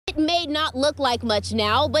may not look like much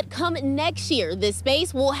now, but come next year, this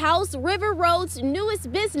space will house River Road's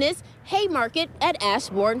newest business, Haymarket at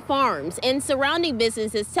Ashbourne Farms. And surrounding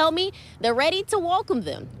businesses tell me they're ready to welcome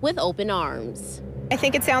them with open arms. I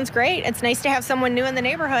think it sounds great. It's nice to have someone new in the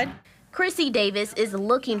neighborhood. Chrissy Davis is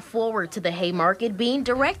looking forward to the Haymarket being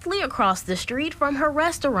directly across the street from her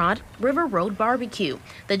restaurant, River Road Barbecue.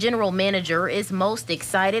 The general manager is most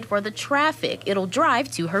excited for the traffic it'll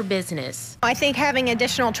drive to her business. I think having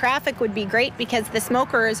additional traffic would be great because the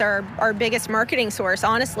smoker is our biggest marketing source,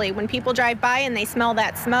 honestly. When people drive by and they smell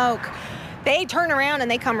that smoke, they turn around and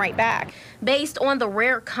they come right back. Based on the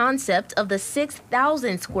rare concept of the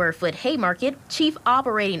 6,000 square foot Haymarket, Chief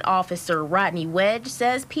Operating Officer Rodney Wedge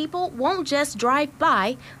says people won't just drive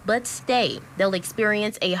by, but stay. They'll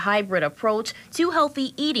experience a hybrid approach to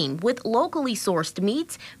healthy eating with locally sourced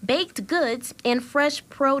meats, baked goods, and fresh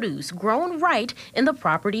produce grown right in the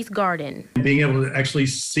property's garden. Being able to actually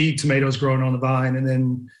see tomatoes growing on the vine and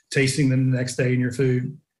then tasting them the next day in your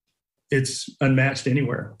food, it's unmatched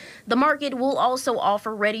anywhere. The market will also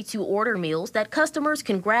offer ready-to-order meals that customers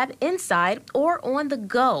can grab inside or on the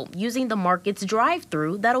go using the market's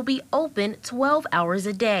drive-through that'll be open 12 hours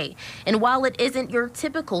a day. And while it isn't your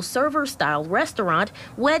typical server-style restaurant,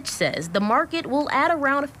 Wedge says the market will add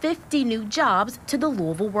around 50 new jobs to the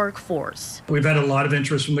Louisville workforce. We've had a lot of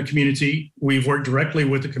interest from the community. We've worked directly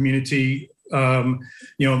with the community,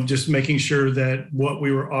 just making sure that what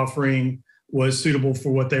we were offering was suitable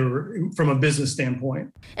for what they were from a business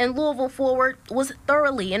standpoint. And Louisville Forward was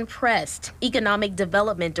thoroughly impressed. Economic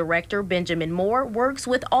Development Director Benjamin Moore works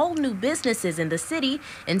with all new businesses in the city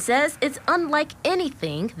and says it's unlike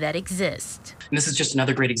anything that exists. And this is just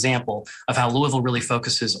another great example of how Louisville really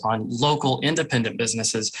focuses on local independent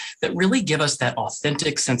businesses that really give us that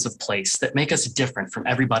authentic sense of place that make us different from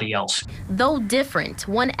everybody else. Though different,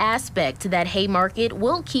 one aspect that Haymarket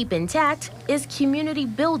will keep intact is community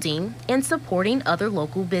building and supporting other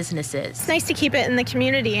local businesses. It's nice to keep it in the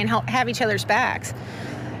community and have each other's backs.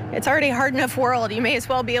 It's already a hard enough world. You may as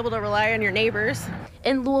well be able to rely on your neighbors.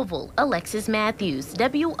 In Louisville, Alexis Matthews,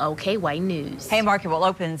 WOKY News. Haymarket will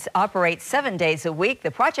operate 7 days a week. The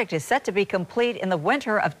project is set to be complete in the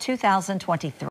winter of 2023.